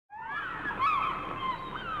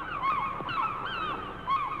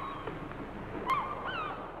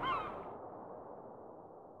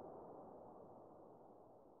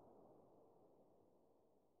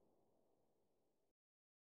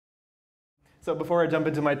So before I jump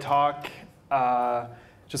into my talk,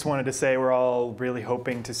 just wanted to say we're all really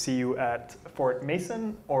hoping to see you at Fort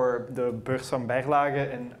Mason or the Beurs van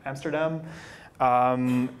Berlage in Amsterdam.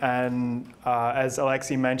 As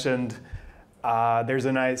Alexi mentioned, there's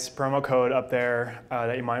a nice promo code up there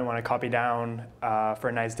that you might want to copy down for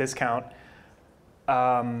a nice discount.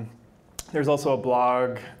 There's also a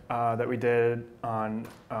blog that we did on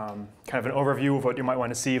kind of an overview of what you might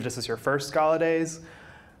want to see if this is your first Scala days.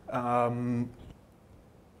 At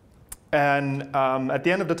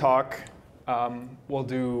the end of the talk, we'll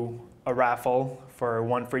do a raffle for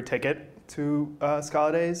one free ticket to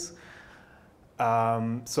Scala days.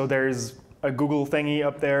 So there's a Google thingy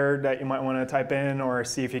up there that you might want to type in or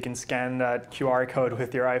see if you can scan that QR code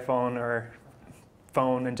with your iPhone or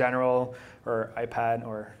phone in general, or iPad,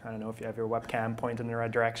 or I don't know if you have your webcam pointed in the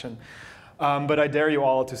right direction. But I dare you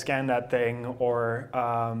all to scan that thing or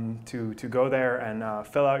to go there and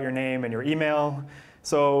fill out your name and your email.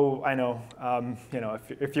 So I know,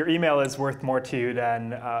 if your email is worth more to you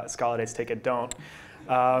than Scala Days ticket, don't.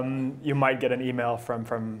 You might get an email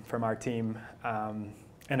from our team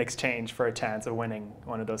in exchange for a chance of winning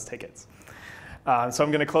one of those tickets. So I'm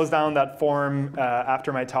going to close down that form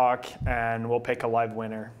after my talk, and we'll pick a live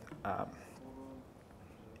winner.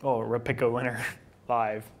 We'll pick a winner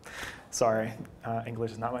live. Sorry,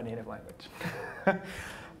 English is not my native language.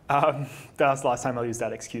 That's the last time I'll use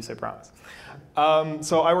that excuse, I promise.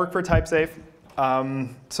 So I work for TypeSafe.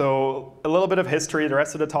 So a little bit of history. The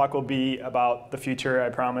rest of the talk will be about the future, I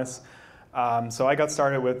promise. So I got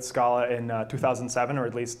started with Scala in 2007, or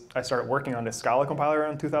at least I started working on this Scala compiler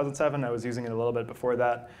around 2007. I was using it a little bit before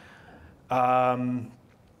that.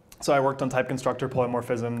 So I worked on type constructor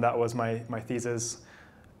polymorphism. That was my thesis.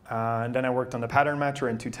 And then I worked on the pattern matcher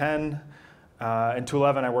in 2.10. In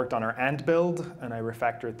 2.11, I worked on our AND build, and I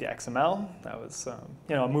refactored the XML. That was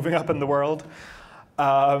moving up in the world.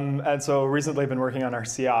 And so recently I've been working on our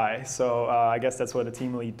CI. So I guess that's what a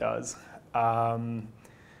team lead does.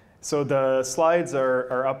 So the slides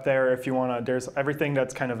are up there if you want to. There's everything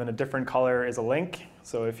that's kind of in a different color is a link.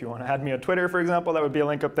 So if you want to add me on Twitter, for example, that would be a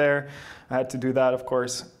link up there. I had to do that, of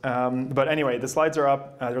course. But anyway, the slides are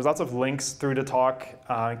up. There's lots of links through the talk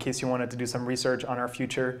in case you wanted to do some research on our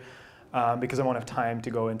future, because I won't have time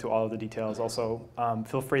to go into all of the details. Also,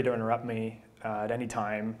 feel free to interrupt me at any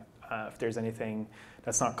time if there's anything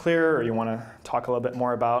that's not clear or you want to talk a little bit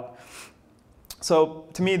more about. So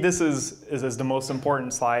to me, this is the most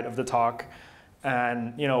important slide of the talk,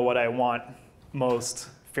 and what I want most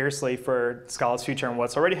fiercely for Scala's future and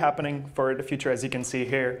what's already happening for the future, as you can see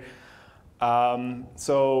here.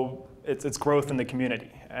 So it's growth in the community,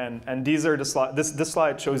 and these are the this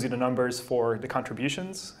slide shows you the numbers for the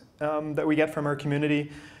contributions that we get from our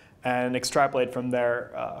community, and extrapolate from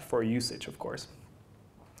there for usage, of course.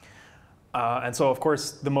 And so, of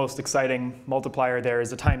course, the most exciting multiplier there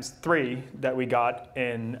is the ×3 that we got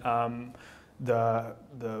in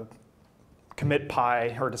the commit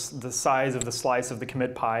pie, or the size of the slice of the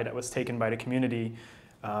commit pie that was taken by the community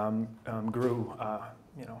grew,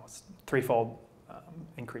 threefold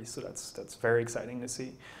increase. So that's very exciting to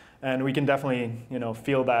see, and we can definitely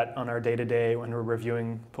feel that on our day-to-day when we're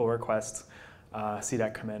reviewing pull requests, see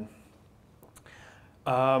that come in.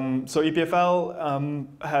 So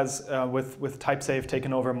EPFL has, with TypeSafe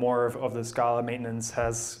taken over more of the Scala maintenance,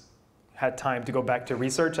 has had time to go back to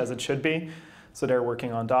research, as it should be. So they're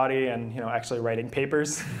working on Dotty and actually writing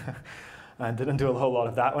papers. I didn't do a whole lot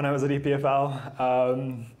of that when I was at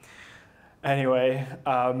EPFL. Anyway,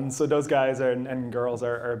 so those guys and girls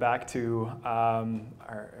are back to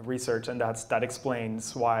our research, and that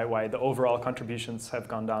explains why the overall contributions have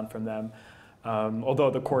gone down from them. Although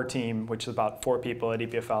the core team, which is about 4 people at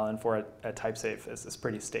EPFL and 4 at TypeSafe, is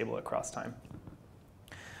pretty stable across time.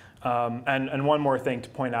 And one more thing to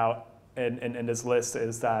point out in this list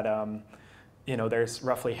is that there's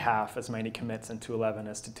roughly half as many commits in 2.11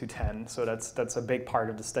 as to 2.10, so that's a big part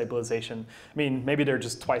of the stabilization. I mean, maybe they're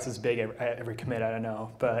just twice as big every commit, I don't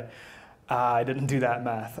know, but I didn't do that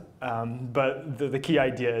math. But the key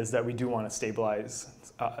idea is that we do want to stabilize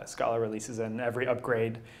Scala releases, and every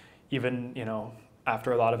upgrade, even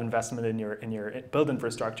after a lot of investment in your build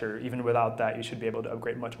infrastructure, even without that, you should be able to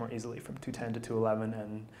upgrade much more easily from 2.10 to 2.11,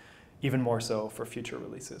 and even more so for future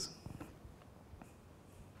releases.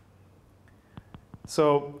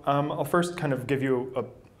 So I'll first kind of give you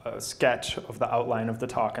a sketch of the outline of the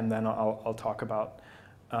talk, and then I'll talk about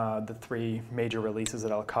the 3 major releases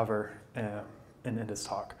that I'll cover in this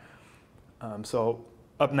talk. So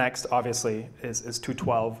up next, obviously, is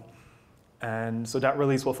 2.12. And so that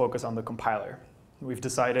release will focus on the compiler. We've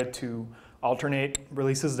decided to alternate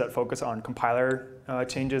releases that focus on compiler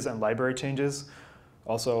changes and library changes.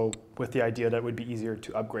 Also with the idea that it would be easier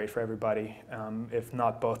to upgrade for everybody if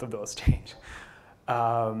not both of those change.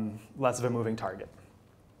 Less of a moving target.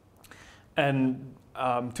 And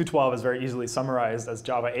 2.12 is very easily summarized as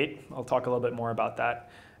Java 8. I'll talk a little bit more about that.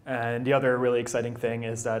 And the other really exciting thing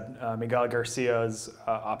is that Miguel Garcia's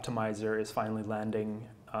optimizer is finally landing.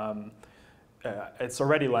 It's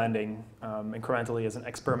already landing incrementally as an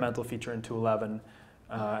experimental feature in 2.11,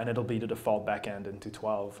 and it'll be the default backend in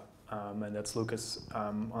 2.12. And that's Lucas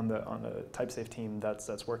on the TypeSafe team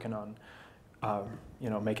that's working on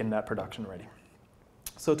making that production ready.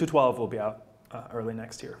 So 2.12 will be out early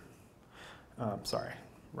next year. Sorry,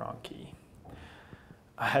 wrong key.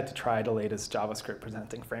 I had to try the latest JavaScript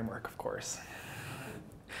presenting framework, of course.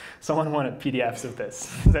 Someone wanted PDFs of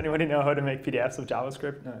this. Does anybody know how to make PDFs of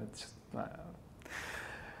JavaScript? No, it's just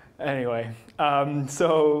anyway,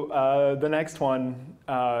 so the next one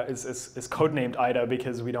is codenamed IDA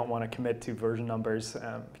because we don't want to commit to version numbers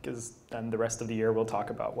because then the rest of the year we'll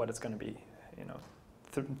talk about what it's going to be,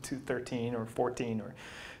 2.13 or 14 or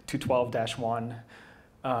 2.12-1.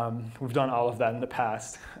 We've done all of that in the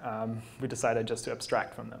past. We decided just to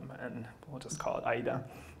abstract from them, and we'll just call it AIDA.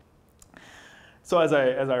 So as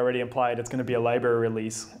I already implied, it's going to be a library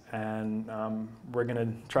release, and we're going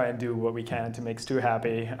to try and do what we can to make Stu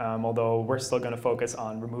happy, although we're still going to focus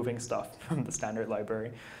on removing stuff from the standard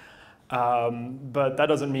library. But that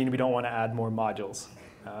doesn't mean we don't want to add more modules.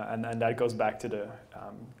 And that goes back to the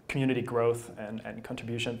community growth and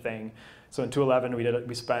contribution thing. So in 2.11,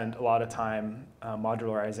 we spent a lot of time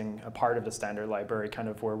modularizing a part of the standard library, kind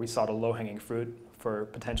of where we saw the low-hanging fruit for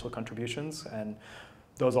potential contributions. And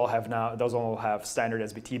those all have standard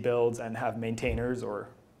SBT builds and have maintainers or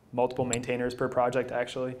multiple maintainers per project,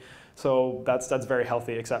 actually. So that's very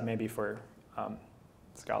healthy, except maybe for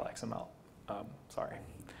Scala XML. Sorry.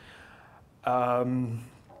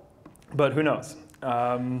 But who knows?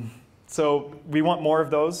 So we want more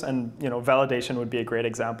of those, and validation would be a great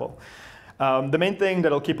example. The main thing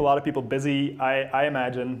that'll keep a lot of people busy, I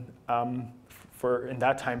imagine, in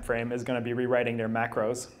that time frame, is going to be rewriting their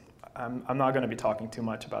macros. I'm not going to be talking too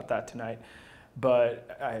much about that tonight,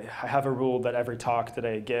 but I have a rule that every talk that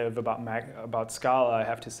I give about Scala, I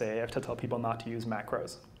have to tell people not to use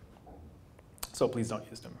macros. So please don't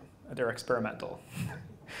use them. They're experimental.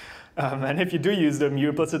 And if you do use them, you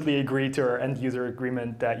implicitly agree to our end user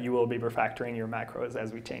agreement that you will be refactoring your macros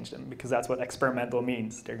as we change them, because that's what experimental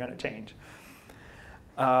means. They're going to change.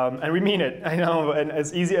 And we mean it. I know, and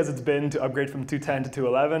as easy as it's been to upgrade from 2.10 to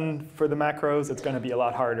 2.11 for the macros, it's going to be a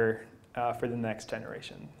lot harder for the next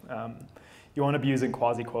generation. You want to be using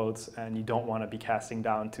quasi-quotes, and you don't want to be casting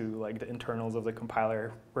down to like the internals of the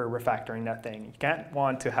compiler. We're refactoring that thing. You can't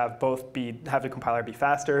want to have have the compiler be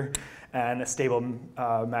faster and a stable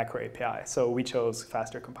macro API. So we chose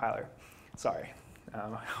faster compiler. Sorry.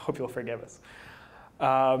 I hope you'll forgive us.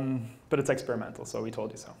 But it's experimental, so we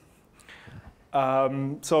told you so.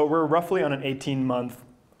 So we're roughly on an 18-month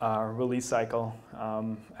release cycle,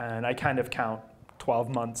 and I kind of count 12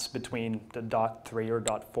 months between the .3 or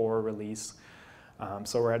 .4 release.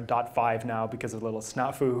 So we're at .5 now because of a little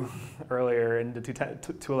snafu earlier in the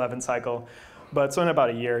 2.11 cycle. But so in about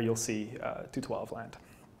a year, you'll see 2.12 land.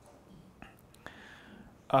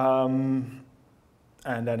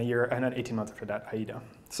 And then 18 months after that, AIDA.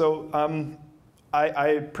 So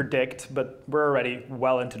I predict, but we're already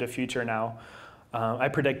well into the future now, I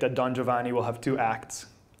predict that Don Giovanni will have 2 acts.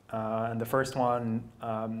 And the first one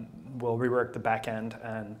will rework the backend,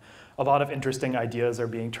 and a lot of interesting ideas are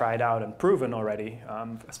being tried out and proven already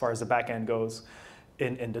as far as the backend goes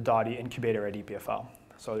in the Dotty incubator at EPFL.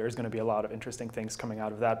 So there's going to be a lot of interesting things coming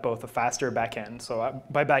out of that, both a faster backend. So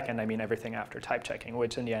by backend, I mean everything after type checking,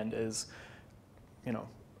 which in the end is,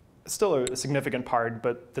 still a significant part,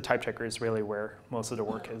 but the type checker is really where most of the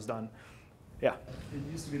work is done. Yeah.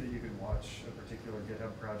 It used to be that you could watch a particular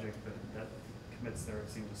GitHub project, but that commits there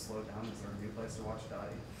seem to slow down. Is there a new place to watch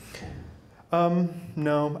Dotty?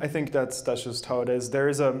 No, I think that's just how it is.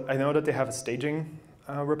 I know that they have a staging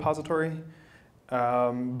repository,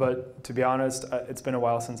 but to be honest, it's been a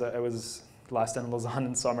while since I was last in Lausanne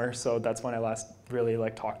in summer, so that's when I last really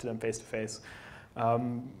talked to them face to face.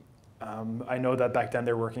 I know that back then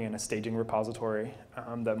they're working in a staging repository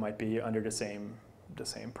that might be under the same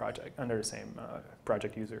project, under the same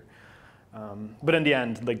project user. But in the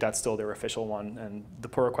end, that's still their official one, and the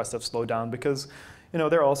pull requests have slowed down because,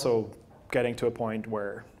 they're also getting to a point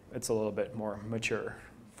where it's a little bit more mature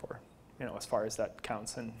for, as far as that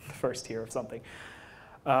counts in the first tier of something.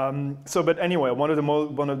 But anyway, one of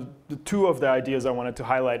the 2 of the ideas I wanted to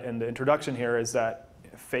highlight in the introduction here is that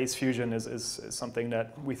phase fusion is something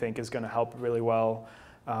that we think is going to help really well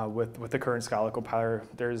with the current Scala compiler.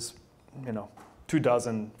 There's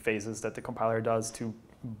 24 phases that the compiler does to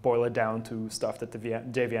boil it down to stuff that the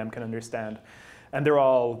JVM can understand. And they're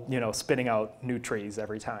all spitting out new trees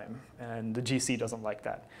every time. And the GC doesn't like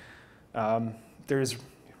that. There's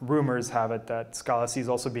rumors have it that Scala C is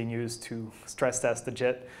also being used to stress test the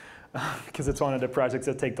JIT because it's one of the projects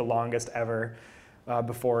that take the longest ever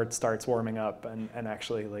before it starts warming up and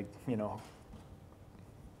actually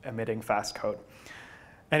emitting fast code.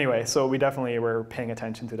 Anyway, so we definitely were paying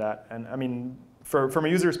attention to that. And I mean, from a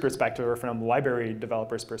user's perspective or from a library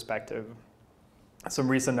developer's perspective, some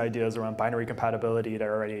recent ideas around binary compatibility that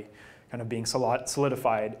are already kind of being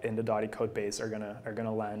solidified in the Dotty code base are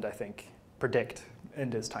gonna land, I think, predict in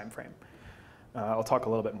this time frame. I'll talk a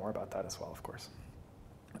little bit more about that as well, of course.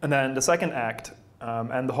 And then the second act,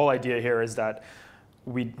 and the whole idea here is that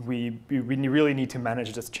we really need to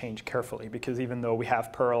manage this change carefully, because even though we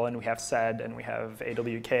have Perl and we have sed and we have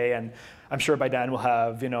AWK, and I'm sure by then we'll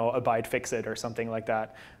have abide fixit or something like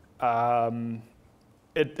that,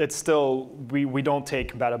 it's still, we don't take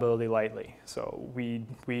compatibility lightly. So we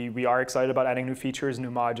are excited about adding new features,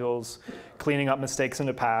 new modules, cleaning up mistakes in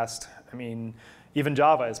the past. I mean, even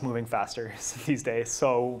Java is moving faster these days,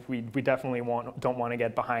 so we definitely don't want to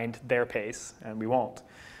get behind their pace, and we won't.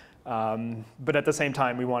 But at the same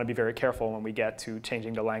time, we want to be very careful when we get to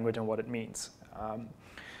changing the language and what it means.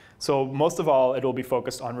 So most of all, it will be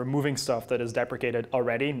focused on removing stuff that is deprecated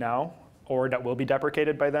already now, or that will be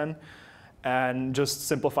deprecated by then, and just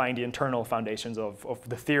simplifying the internal foundations of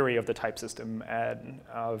the theory of the type system. And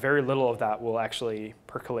very little of that will actually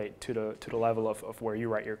percolate to the level of where you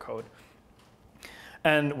write your code.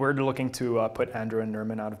 And we're looking to put Andrew and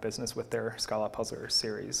Nerman out of business with their Scala Puzzler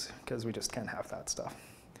series, because we just can't have that stuff.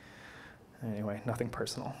 Anyway, nothing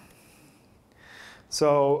personal.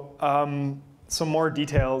 So some more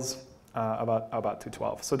details about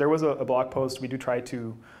 2.12. So there was a blog post. We do try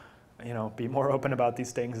to be more open about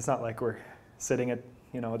these things. It's not like we're sitting at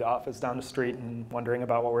the office down the street and wondering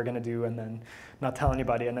about what we're going to do and then not tell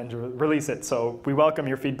anybody and then release it. So we welcome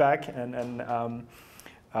your feedback, and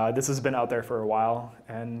this has been out there for a while,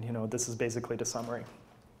 and this is basically the summary.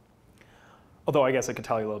 Although I guess I could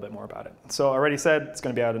tell you a little bit more about it. So I already said it's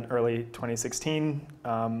going to be out in early 2016.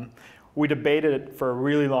 We debated for a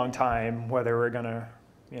really long time whether we're going to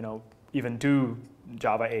even do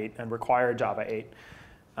Java 8 and require Java 8,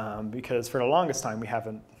 because for the longest time we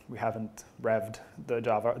haven't revved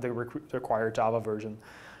the required Java version.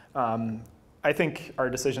 I think our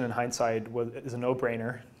decision in hindsight is a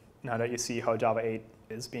no-brainer now that you see how Java 8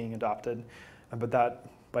 is being adopted, but that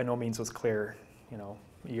by no means was clear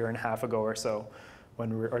a year and a half ago or so,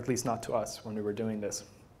 or at least not to us when we were doing this.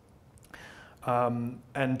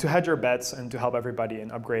 And to hedge our bets and to help everybody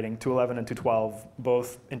in upgrading 2.11 and 2.12,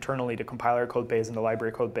 both internally the compiler code base and the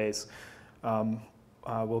library code base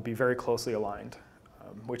will be very closely aligned,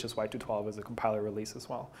 which is why 2.12 is a compiler release as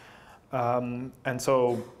well. And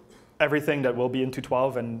so everything that will be in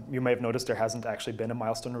 2.12, and you may have noticed there hasn't actually been a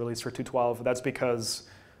milestone release for 2.12, that's because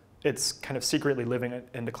it's kind of secretly living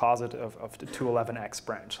in the closet of the 2.11x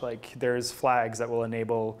branch. Like, there's flags that will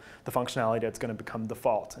enable the functionality that's going to become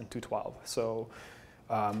default in 2.12. So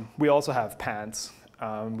we also have pants.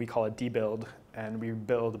 We call it dbuild, and we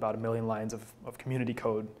build about 1 million lines of community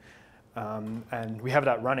code. And we have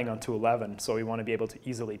that running on 2.11, so we want to be able to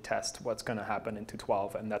easily test what's going to happen in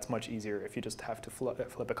 2.12, and that's much easier if you just have to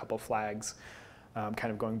flip a couple flags,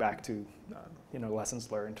 kind of going back to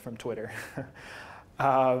lessons learned from Twitter.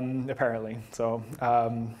 Apparently. So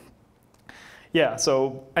yeah,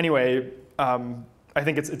 so anyway, I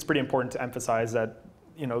think it's pretty important to emphasize that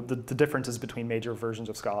the differences between major versions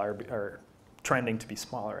of Scala are trending to be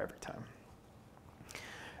smaller every time.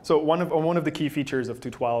 So one of the key features of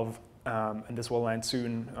 2.12, and this will land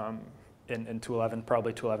soon in 2.11,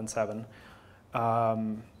 probably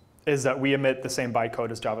 2.11.7, is that we emit the same bytecode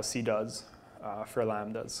as Java C does for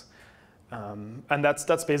lambdas. And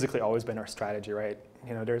that's basically always been our strategy, right?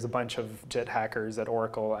 There's a bunch of JIT hackers at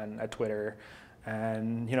Oracle and at Twitter,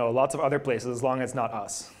 and lots of other places, as long as not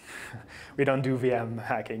us. We don't do VM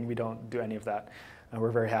hacking. We don't do any of that. And we're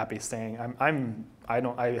very happy staying.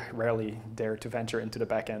 I rarely dare to venture into the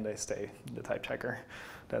back end. I stay the type checker.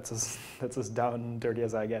 That's as down and dirty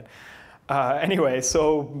as I get. Anyway,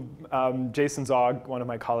 so Jason Zog, one of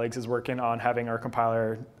my colleagues, is working on having our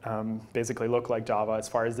compiler basically look like Java as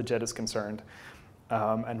far as the JIT is concerned,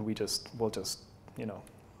 and we'll just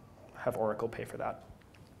have Oracle pay for that.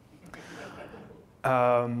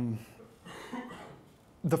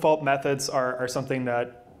 Default methods are something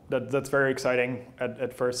that that's very exciting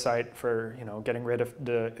at first sight for getting rid of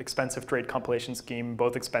the expensive trait compilation scheme,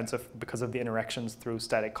 both expensive because of the interactions through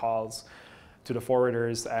static calls to the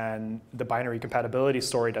forwarders and the binary compatibility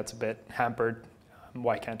story that's a bit hampered.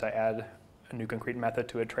 Why can't I add a new concrete method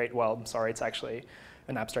to a trait? Well, I'm sorry, it's actually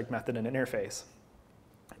an abstract method in an interface.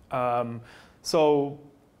 So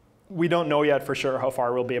we don't know yet for sure how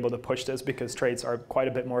far we'll be able to push this because traits are quite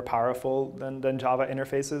a bit more powerful than Java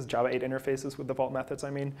interfaces, Java 8 interfaces with default methods, I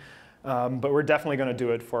mean. But we're definitely going to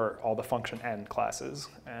do it for all the function and classes.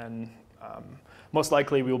 And most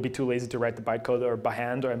likely we will be too lazy to write the bytecode or by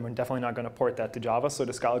hand, and we're definitely not going to port that to Java. So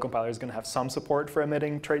the Scala compiler is going to have some support for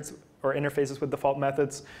emitting traits or interfaces with default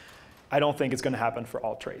methods. I don't think it's going to happen for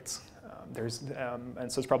all traits.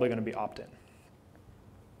 And so it's probably going to be opt-in.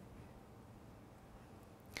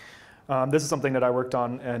 This is something that I worked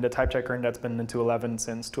on in the type checker, and that's been in 2.11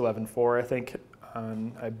 since 2.11.4, I think.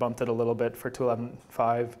 I bumped it a little bit for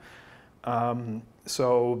 2.11.5.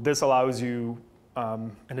 So this allows you,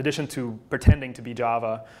 in addition to pretending to be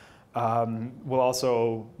Java, will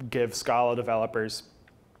also give Scala developers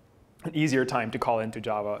an easier time to call into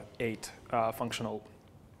Java 8 functional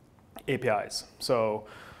APIs. So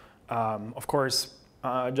of course,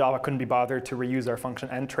 Java couldn't be bothered to reuse our function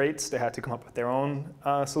and traits. They had to come up with their own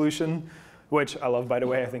solution, which I love, by the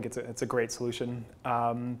way. I think it's a great solution.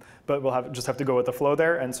 But we'll just have to go with the flow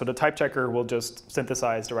there. And so the type checker will just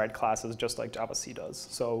synthesize the right classes just like Java C does.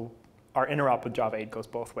 So our interop with Java 8 goes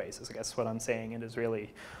both ways, is I guess what I'm saying. It is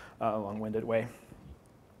really a long-winded way.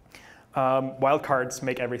 Wildcards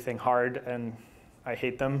make everything hard, and I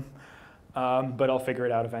hate them. But I'll figure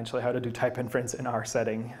it out eventually how to do type inference in our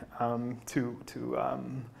setting to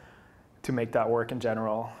make that work in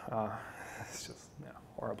general. It's just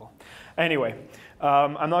horrible. Anyway,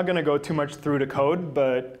 I'm not going to go too much through the code,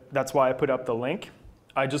 but that's why I put up the link.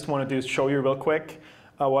 I just wanted to show you real quick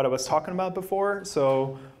what I was talking about before.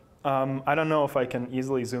 So I don't know if I can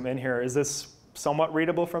easily zoom in here. Is this somewhat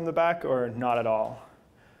readable from the back or not at all?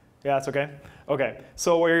 Yeah, it's OK? OK,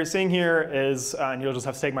 so what you're seeing here is, and you'll just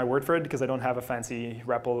have to take my word for it because I don't have a fancy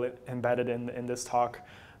REPL embedded in this talk,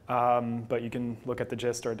 but you can look at the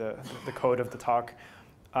gist or the code of the talk.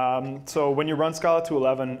 So when you run Scala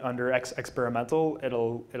 2.11 under experimental,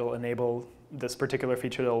 it'll enable this particular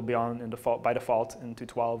feature that will be on by default in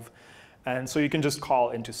 2.12. And so you can just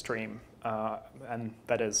call into stream, and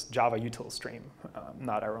that is Java util stream,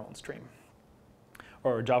 not our own stream,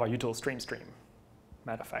 or Java util stream.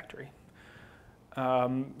 Meta factory.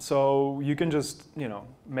 So you can just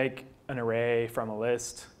make an array from a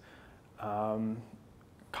list.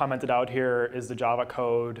 Commented out here is the Java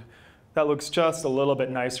code. That looks just a little bit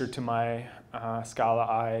nicer to my Scala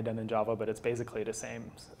I than in Java, but it's basically the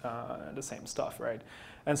same stuff, right?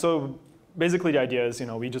 And so basically the idea is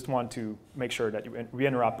we just want to make sure that we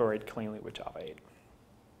interoperate cleanly with Java 8.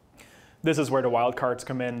 This is where the wildcards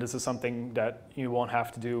come in. This is something that you won't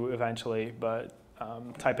have to do eventually, but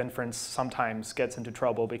type inference sometimes gets into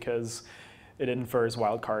trouble because it infers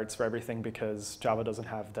wildcards for everything because Java doesn't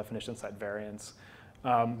have definition set variants.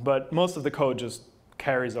 But most of the code just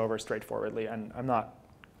carries over straightforwardly, and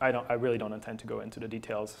I really don't intend to go into the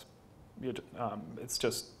details. It's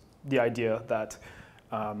just the idea that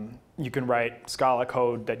you can write Scala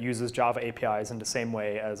code that uses Java APIs in the same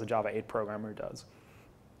way as a Java 8 programmer does.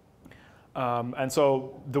 And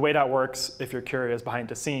so the way that works, if you're curious behind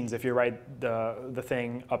the scenes, if you write the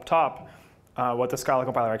thing up top, what the Scala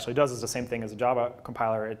compiler actually does is the same thing as a Java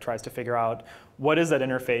compiler. It tries to figure out what is that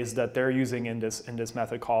interface that they're using in this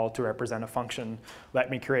method call to represent a function. Let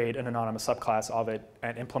me create an anonymous subclass of it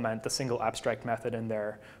and implement the single abstract method in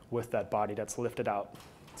there with that body that's lifted out.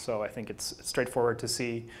 So I think it's straightforward to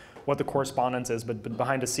see what the correspondence is, but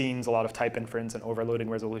behind the scenes, a lot of type inference and overloading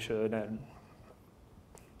resolution and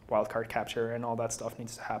wildcard capture and all that stuff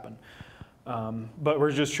needs to happen. But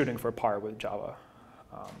we're just shooting for par with Java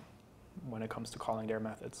when it comes to calling their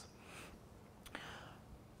methods.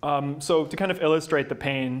 So to kind of illustrate the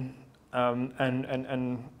pain,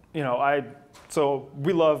 so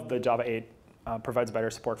we love that Java 8 provides better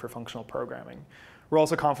support for functional programming. We're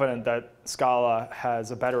also confident that Scala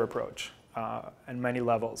has a better approach and many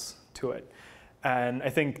levels to it. And I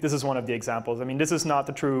think this is one of the examples. I mean, this is not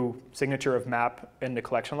the true signature of map in the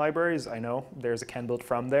collection libraries. I know there's a can build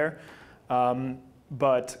from there.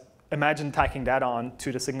 But imagine tacking that on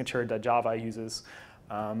to the signature that Java uses.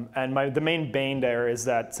 And the main bane there is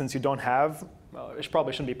that since you don't have, well, I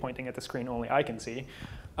probably shouldn't be pointing at the screen, only I can see.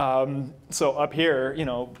 So up here,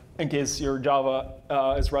 in case your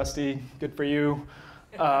Java is rusty, good for you.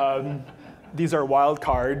 These are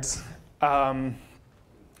wildcards.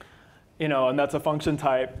 And that's a function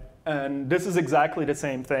type And this is exactly the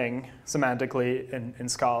same thing semantically in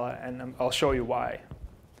Scala, and I'll show you why.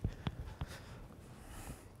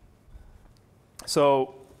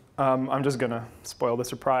 So I'm just going to spoil the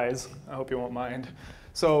surprise. I hope you won't mind.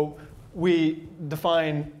 So we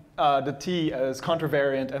define the t as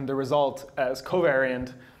contravariant and the result as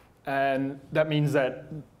covariant. And that means that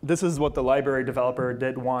this is what the library developer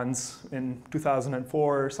did once in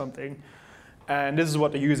 2004 or something. And this is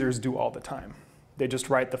what the users do all the time. They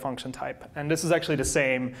just write the function type. And this is actually the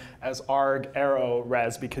same as arg, arrow,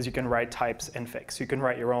 res, because you can write types infix. You can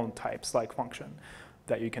write your own types like function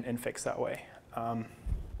that you can infix that way.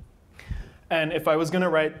 And if I was going to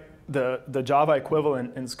write the Java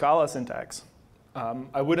equivalent in Scala syntax,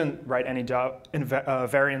 I wouldn't write any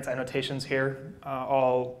variant annotations here.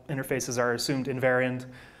 All interfaces are assumed invariant.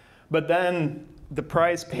 But then the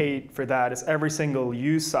price paid for that is every single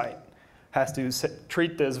use site has to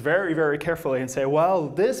treat this very, very carefully and say, well,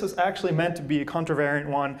 this was actually meant to be a contravariant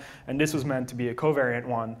one, and this was meant to be a covariant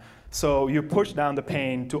one. So you push down the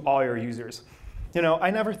pain to all your users. You know,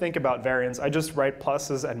 I never think about variants. I just write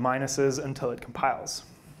pluses and minuses until it compiles.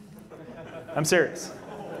 I'm serious.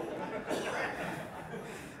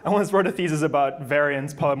 I once wrote a thesis about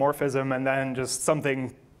variance polymorphism and then just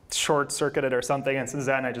something short-circuited or something, and since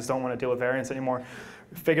then I just don't want to deal with variance anymore.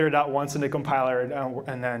 Figured it out once in the compiler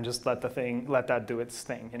and then just let that do its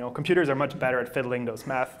thing. You know, computers are much better at fiddling those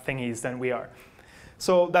math thingies than we are.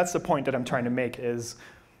 So that's the point that I'm trying to make is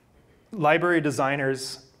library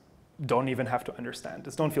designers don't even have to understand.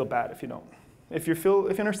 Just don't feel bad if you don't. If you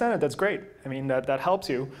understand it, that's great. I mean, that helps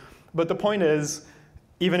you. But the point is,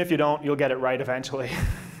 even if you don't, you'll get it right eventually,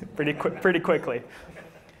 pretty quickly.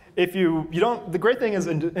 If you don't, the great thing is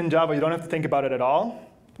in Java, you don't have to think about it at all.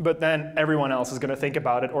 But then everyone else is going to think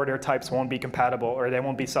about it, or their types won't be compatible, or they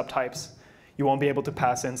won't be subtypes. You won't be able to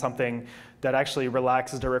pass in something that actually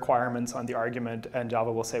relaxes the requirements on the argument, and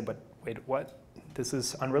Java will say, but wait, what? This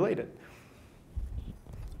is unrelated.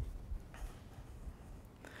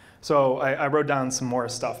 So I wrote down some more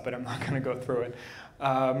stuff, but I'm not going to go through it.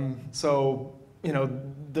 So you know,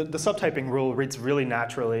 the subtyping rule reads really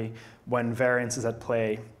naturally when variance is at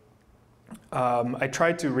play. I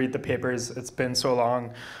tried to read the papers. It's been so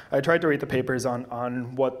long. I tried to read the papers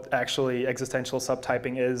on what actually existential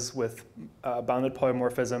subtyping is with bounded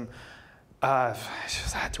polymorphism. I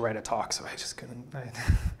just had to write a talk, so I just couldn't.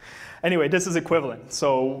 Anyway, this is equivalent.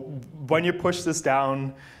 So when you push this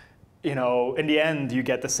down, you know, in the end, you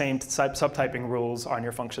get the same subtyping rules on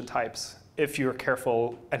your function types if you're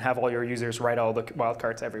careful and have all your users write all the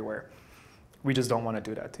wildcards everywhere. We just don't want to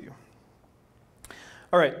do that to you.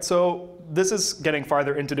 All right, so this is getting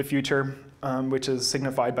farther into the future, which is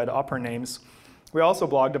signified by the opera names. We also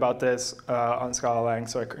blogged about this on Scala Lang,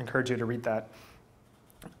 so I encourage you to read that.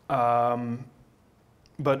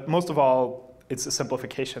 But most of all, it's a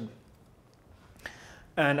simplification.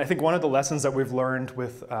 And I think one of the lessons that we've learned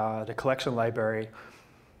with the collection library,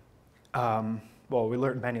 well, we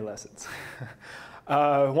learned many lessons.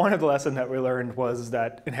 One of the lessons that we learned was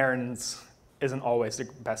that inheritance isn't always the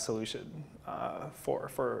best solution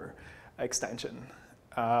for extension.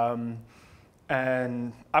 And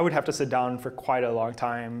I would have to sit down for quite a long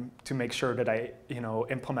time to make sure that I,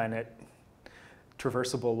 implement it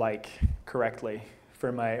traversable-like correctly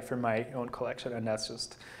for my own collection, and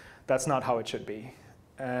that's not how it should be.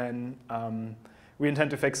 And we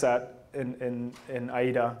intend to fix that in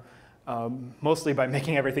AIDA, mostly by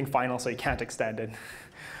making everything final so you can't extend it,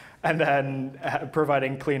 and then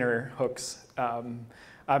providing cleaner hooks. I'm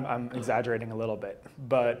exaggerating a little bit,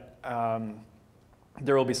 but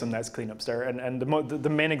there will be some nice cleanups there. And the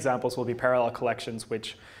main examples will be parallel collections,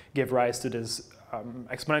 which give rise to this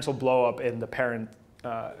exponential blow up in the parent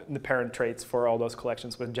traits for all those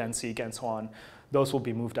collections with genseek and so on. Those will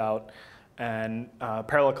be moved out. And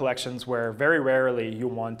parallel collections where very rarely you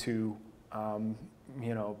want to,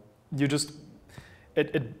 it's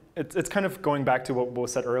kind of going back to what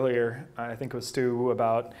was said earlier. I think it was Stu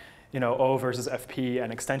about, O versus FP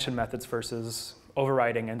and extension methods versus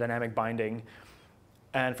overriding and dynamic binding.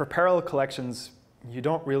 And for parallel collections, you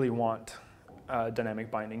don't really want dynamic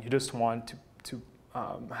binding. You just want to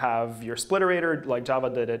have your split iterator like Java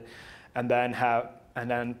did it, and then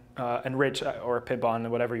enrich or pip on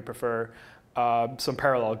whatever you prefer some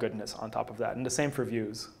parallel goodness on top of that, and the same for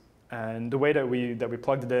views. And the way that we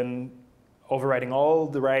plugged it in, overriding all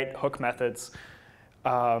the right hook methods,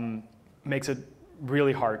 makes it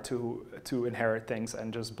really hard to inherit things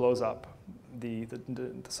and just blows up the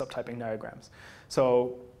subtyping diagrams.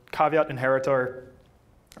 So caveat inheritor,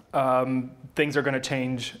 things are going to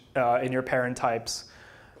change in your parent types,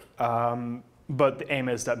 but the aim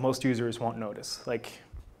is that most users won't notice. Like,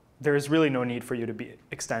 there is really no need for you to be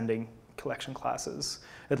extending collection classes,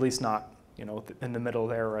 at least not in the middle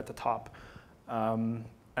there or at the top. And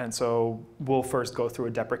so we'll first go through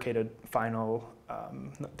a deprecated non-final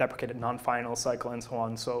cycle and so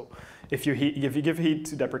on. So if you give heed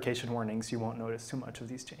to deprecation warnings, you won't notice too much of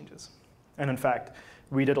these changes. And in fact,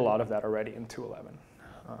 we did a lot of that already in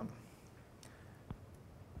 2.11.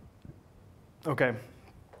 Okay,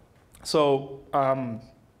 so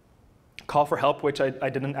call for help, which I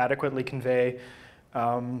didn't adequately convey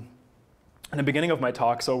in the beginning of my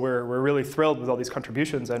talk. So we're really thrilled with all these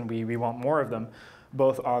contributions, and we want more of them,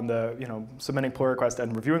 both on the submitting pull request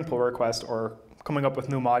and reviewing pull request, or coming up with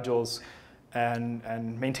new modules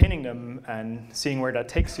and maintaining them and seeing where that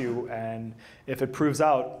takes you. And if it proves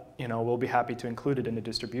out, we'll be happy to include it in the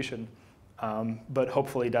distribution. But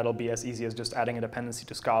hopefully that'll be as easy as just adding a dependency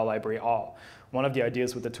to Scala library all. One of the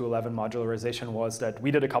ideas with the 2.11 modularization was that we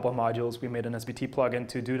did a couple of modules. We made an SBT plugin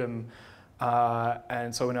to do them.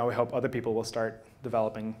 And so now we hope other people will start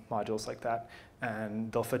developing modules like that.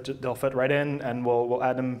 And they'll fit right in, and we'll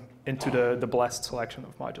add them into the blessed selection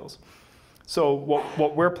of modules. So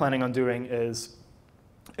what we're planning on doing is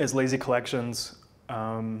lazy collections,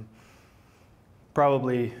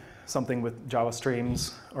 probably something with Java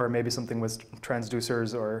streams, or maybe something with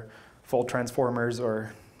transducers or fold transformers,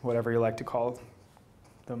 or whatever you like to call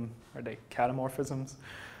them. Are they catamorphisms?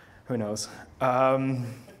 Who knows?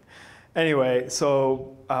 Anyway,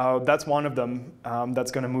 so that's one of them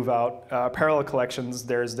that's going to move out. Parallel collections,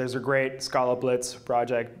 there's a great Scala Blitz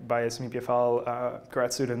project by some EPFL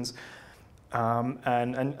grad students.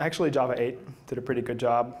 And actually Java 8 did a pretty good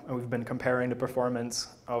job. And we've been comparing the performance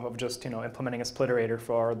of just implementing a splitterator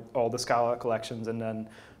for all the Scala collections, and then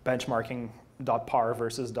benchmarking .par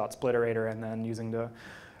versus .splitterator, and then using the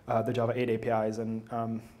Java 8 APIs,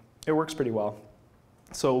 and it works pretty well.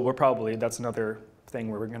 So that's another thing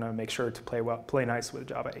where we're going to make sure to play nice with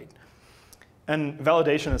Java 8. And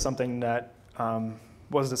validation is something that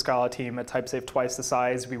was the Scala team at TypeSafe twice the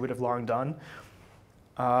size we would have long done.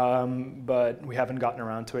 But we haven't gotten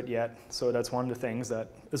around to it yet. So that's one of the things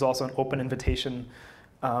that is also an open invitation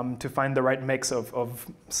to find the right mix of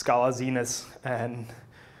Scala-ziness and,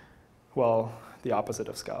 well, the opposite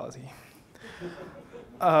of Scala-Z.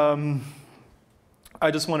 I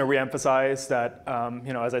just want to reemphasize that,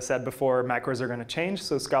 as I said before, macros are going to change.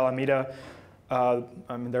 So Scala Meta,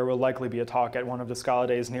 there will likely be a talk at one of the Scala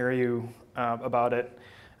days near you about it.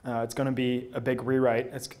 It's going to be a big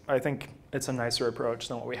rewrite. I think it's a nicer approach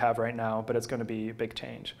than what we have right now, but it's going to be a big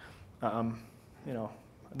change. Don't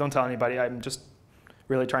tell anybody. I'm just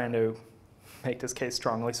really trying to make this case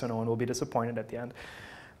strongly so no one will be disappointed at the end.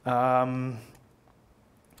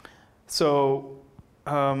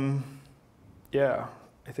 Yeah,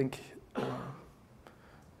 I think I'm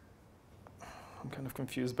kind of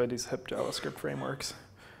confused by these hip JavaScript frameworks.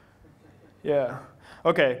 Yeah.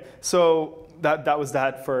 OK, so that was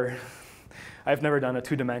that for. I've never done a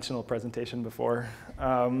two-dimensional presentation before.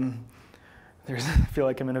 I feel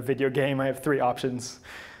like I'm in a video game. I have 3 options.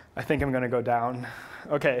 I think I'm going to go down.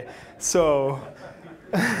 OK, so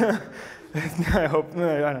I don't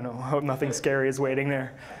know. I hope nothing scary is waiting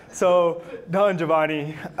there. So Don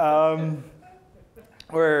Giovanni.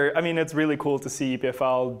 It's really cool to see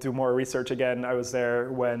EPFL do more research again. I was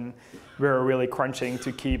there when we were really crunching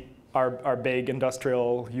to keep our big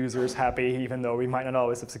industrial users happy, even though we might not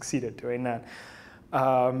always have succeeded doing that.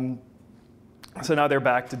 So now they're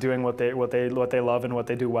back to doing what they love and what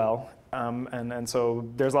they do well. And so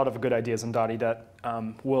there's a lot of good ideas in Dotty that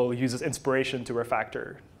will use as inspiration to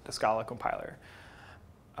refactor the Scala compiler.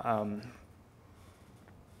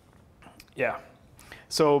 Yeah.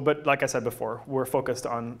 So, but like I said before, we're focused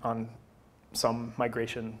on some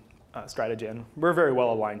migration strategy, and we're very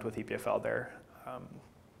well aligned with EPFL there.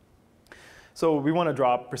 So we want to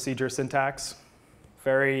drop procedure syntax.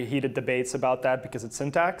 Very heated debates about that because it's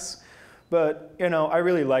syntax. But I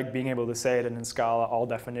really like being able to say it, and in Scala, all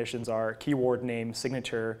definitions are keyword name,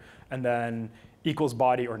 signature, and then equals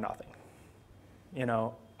body or nothing.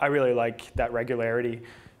 I really like that regularity.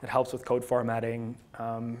 It helps with code formatting.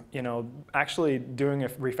 Actually doing a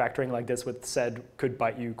refactoring like this with sed could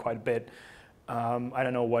bite you quite a bit. I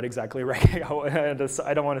don't know what exactly regx.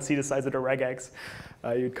 I don't want to see the size of the regex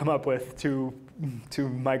you'd come up with to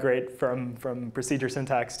migrate from procedure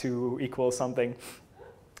syntax to equal something.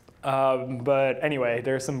 But anyway,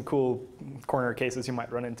 there's some cool corner cases you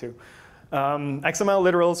might run into. XML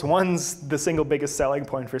literals, one's the single biggest selling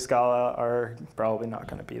point for Scala, are probably not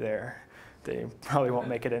going to be there. They probably won't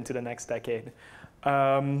make it into the next decade.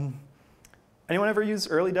 Anyone ever use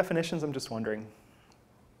early definitions? I'm just wondering.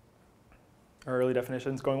 Are early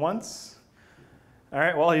definitions going once? All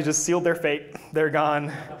right, well, you just sealed their fate. They're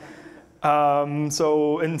gone.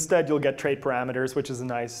 So instead, you'll get trait parameters, which is a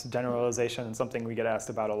nice generalization and something we get asked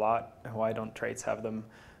about a lot. Why don't traits have them?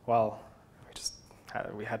 Well,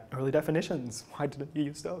 we had early definitions. Why didn't you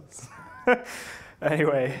use those?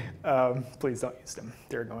 Anyway, please don't use them.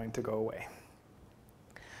 They're going to go away.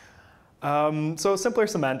 So simpler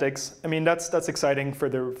semantics. I mean, that's exciting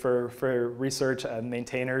for research and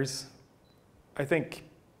maintainers. I think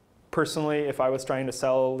personally, if I was trying to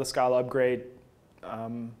sell the Scala upgrade,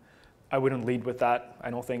 I wouldn't lead with that. I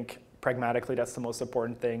don't think pragmatically that's the most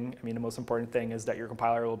important thing. I mean, the most important thing is that your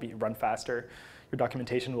compiler will run faster, your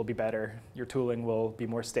documentation will be better, your tooling will be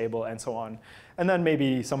more stable, and so on. And then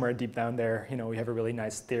maybe somewhere deep down there, we have a really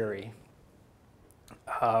nice theory.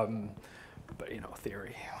 But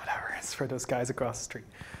theory, whatever, it's for those guys across the street.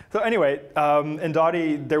 So anyway, in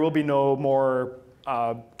Dotty, there will be no more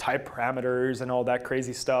type parameters and all that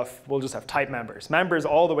crazy stuff. We'll just have type members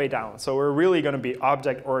all the way down. So we're really going to be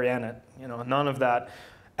object-oriented. None of that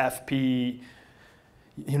FP,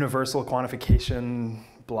 universal quantification,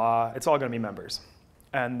 blah. It's all going to be members.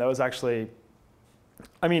 And that was actually,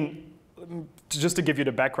 I mean, just to give you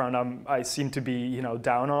the background, I seem to be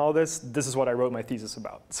down on all this. This is what I wrote my thesis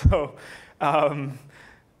about. So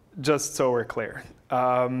just so we're clear.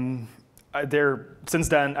 Since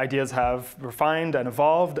then, ideas have refined and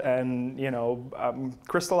evolved and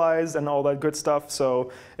crystallized and all that good stuff.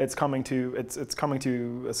 So it's coming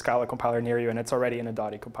to a Scala compiler near you, and it's already in a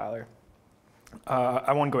Dotty compiler.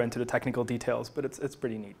 I won't go into the technical details, but it's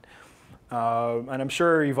pretty neat. And I'm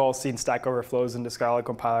sure you've all seen stack overflows in the Scala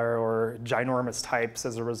compiler or ginormous types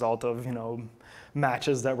as a result of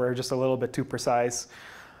matches that were just a little bit too precise,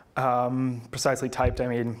 precisely typed. I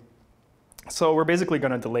mean. So we're basically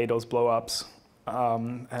going to delay those blowups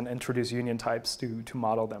and introduce union types to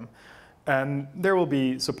model them. And there will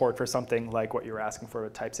be support for something like what you were asking for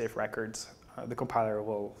with type-safe records. The compiler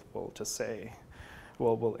will just say,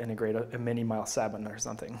 we'll integrate a mini mile7 or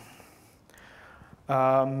something.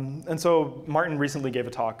 And so Martin recently gave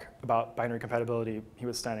a talk about binary compatibility. He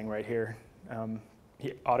was standing right here.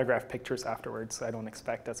 He autographed pictures afterwards. I don't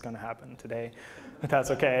expect that's going to happen today, but that's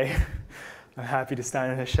OK. I'm happy to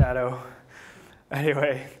stand in his shadow.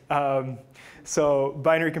 Anyway, so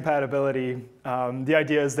binary compatibility, the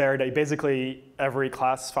idea is there that basically every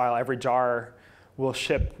class file, every jar will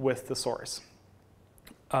ship with the source.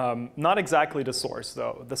 Not exactly the source,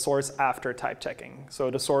 though, the source after type checking.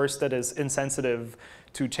 So the source that is insensitive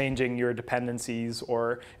to changing your dependencies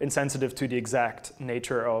or insensitive to the exact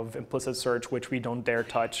nature of implicit search, which we don't dare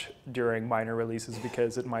touch during minor releases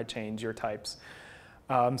because it might change your types.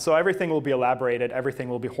 So everything will be elaborated, everything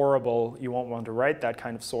will be horrible. You won't want to write that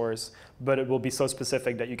kind of source, but it will be so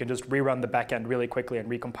specific that you can just rerun the backend really quickly and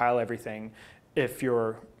recompile everything if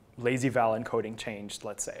your lazy val encoding changed,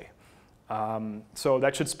 let's say. So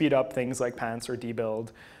that should speed up things like pants or dbuild.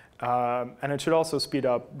 And it should also speed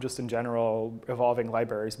up, just in general, evolving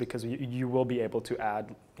libraries, because you will be able to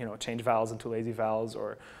add, change vals into lazy vals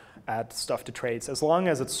or add stuff to traits. As long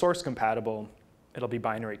as it's source compatible, it'll be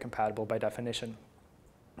binary compatible by definition.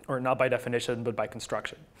 Or not by definition, but by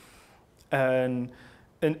construction. And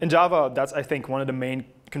in Java, that's, I think, one of the main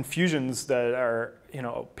confusions that are,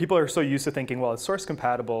 people are so used to thinking, well, it's source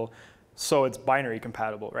compatible, so it's binary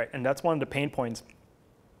compatible, right? And that's one of the pain points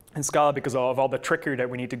in Scala because of all the trickery that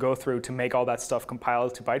we need to go through to make all that stuff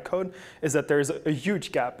compiled to bytecode, is that there's a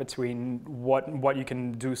huge gap between what you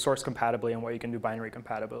can do source compatibly and what you can do binary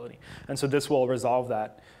compatibility. And so this will resolve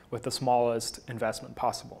that with the smallest investment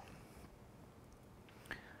possible.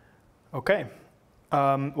 OK.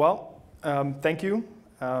 Thank you.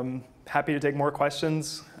 Happy to take more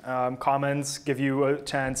questions, comments, give you a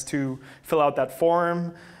chance to fill out that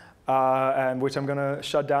form, which I'm going to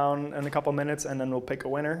shut down in a couple minutes, and then we'll pick a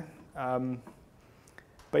winner.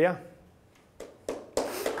 But yeah.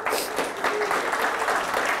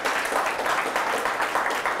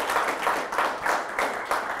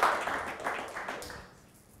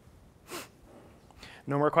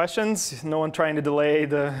 No more questions? No one trying to delay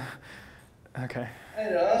the... OK.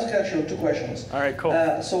 I'll ask actually 2 questions. All right, cool.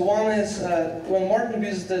 So one is, when Martin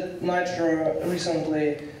visited Nitro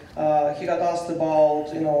recently, he got asked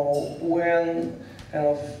about, when kind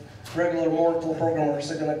of regular mortal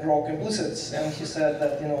programmers are going to grow implicits, and he said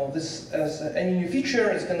that, this as any new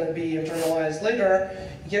feature is going to be internalized later.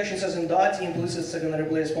 He actually says in Dotty, implicits are going to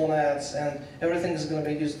replace monads, and everything is going to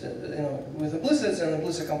be used, with implicits and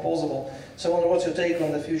implicit composable. So I wonder what's your take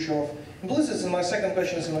on the future of implicits. And my second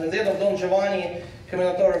question is, at the end of Don Giovanni,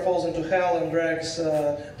 Combinatorial falls into hell and drags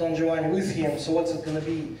Don Giovanni with him. So what's it going to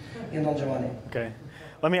be in Don Giovanni? OK.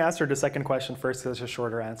 Let me answer the second question first, because it's a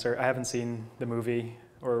shorter answer. I haven't seen the movie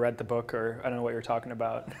or read the book, or I don't know what you're talking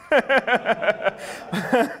about.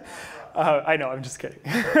 I know, I'm just kidding.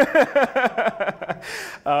 I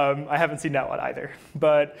haven't seen that one either.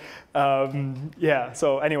 But yeah,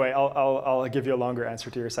 so anyway, I'll give you a longer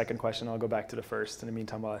answer to your second question. I'll go back to the first in the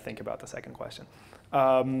meantime while I think about the second question.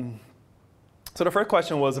 So the first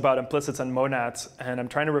question was about implicits and monads, and I'm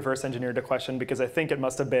trying to reverse engineer the question because I think it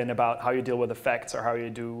must have been about how you deal with effects or how you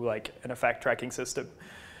do like an effect tracking system.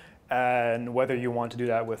 And whether you want to do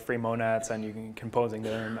that with free monads and you can composing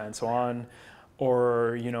them and so on,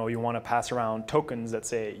 or you want to pass around tokens that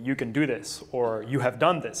say you can do this or you have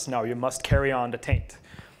done this, now you must carry on the taint.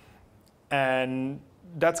 And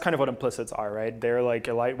that's kind of what implicits are, right? They're like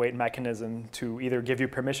a lightweight mechanism to either give you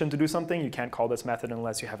permission to do something. You can't call this method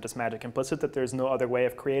unless you have this magic implicit that there's no other way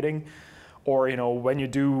of creating. Or when you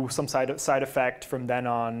do some side effect from then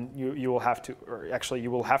on, you will have to, or actually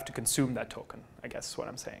you will have to consume that token, I guess is what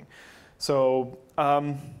I'm saying. So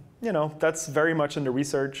that's very much in the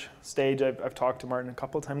research stage. I've talked to Martin a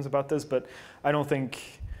couple of times about this, but I don't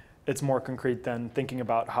think it's more concrete than thinking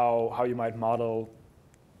about how you might model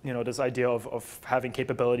this idea of having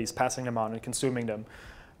capabilities, passing them on and consuming them,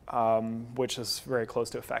 which is very close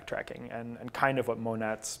to effect tracking and kind of what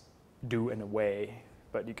monads do in a way.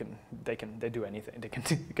 But they do anything. You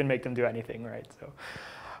can make them do anything, right? So,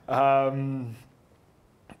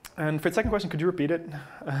 and for the second question, could you repeat it?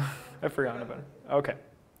 I forgot about it. Okay,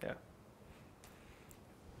 yeah.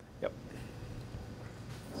 Yep.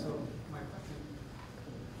 So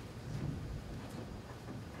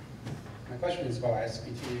my question is about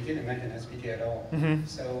SBT. You didn't mention SBT at all. Mm-hmm.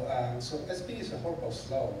 So SBT is a horrible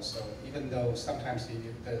slow. So even though sometimes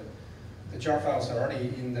the jar files are already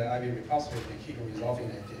in the IB repository, they keep resolving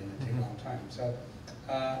it and it takes a long time. So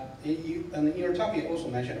in your talk, you also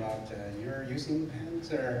mentioned about you're using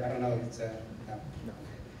pens, or I don't know, it's no. Okay.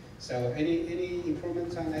 So any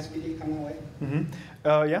improvements on SBT coming away?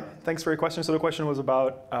 Mm-hmm. Yeah, thanks for your question. So the question was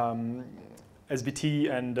about SBT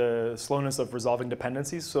and the slowness of resolving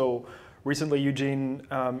dependencies. So recently, Eugene,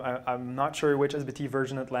 I'm not sure which SBT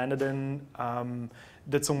version it landed in,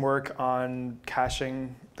 did some work on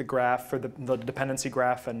caching the graph for the dependency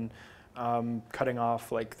graph and cutting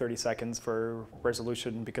off like 30 seconds for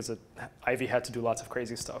resolution because Ivy had to do lots of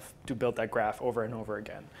crazy stuff to build that graph over and over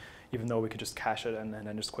again, even though we could just cache it and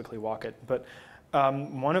then just quickly walk it. But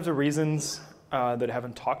one of the reasons that I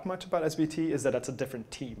haven't talked much about SBT is that it's a different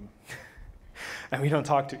team. And we don't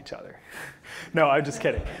talk to each other. No, I'm just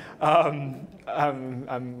kidding. I'm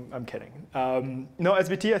kidding. No,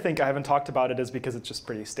 SBT, I think I haven't talked about it is because it's just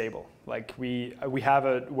pretty stable. Like we have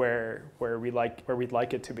it where we'd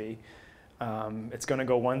like it to be. It's going to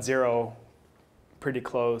go 1.0 pretty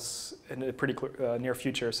close in a pretty near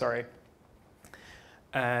future. Sorry.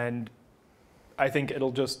 And I think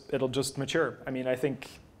it'll just mature. I mean, I think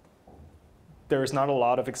there's not a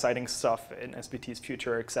lot of exciting stuff in SBT's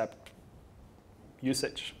future except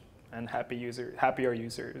usage and happier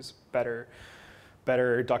users, better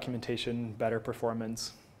documentation, better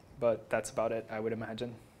performance, but that's about it, I would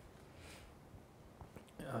imagine.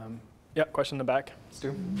 Yeah, question in the back,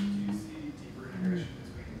 Stu? Do you see deeper integration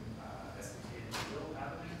between SBT and dbuild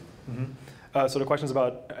happening? Mm-hmm. So the question is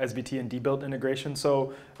about SBT and dbuild integration.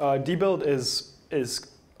 So dbuild is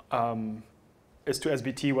to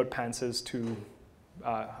SBT what Pants is to,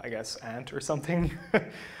 I guess, Ant or something.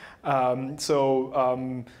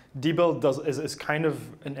 Dbuild is kind of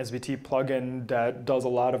an SBT plugin that does a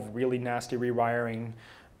lot of really nasty rewiring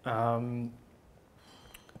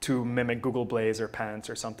to mimic Google Blaze or Pants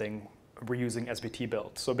or something. We're using SBT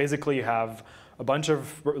builds. So basically you have a bunch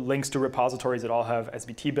of links to repositories that all have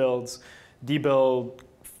SBT builds. Dbuild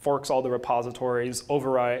forks all the repositories,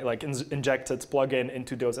 injects its plugin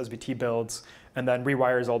into those SBT builds, and then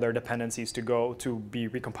rewires all their dependencies to be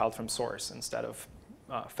recompiled from source instead of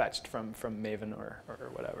fetched from Maven or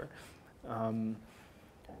whatever.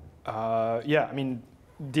 Yeah, I mean,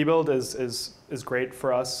 dbuild is great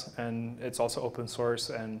for us, and it's also open source,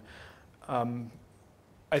 and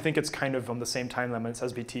I think it's kind of on the same timeline as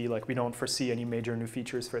SBT. Like, we don't foresee any major new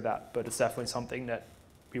features for that, but it's definitely something that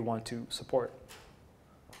we want to support.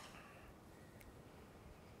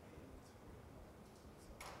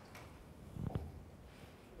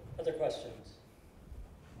 Other questions?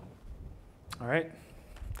 All right.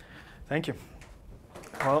 Thank you.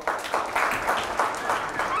 Well.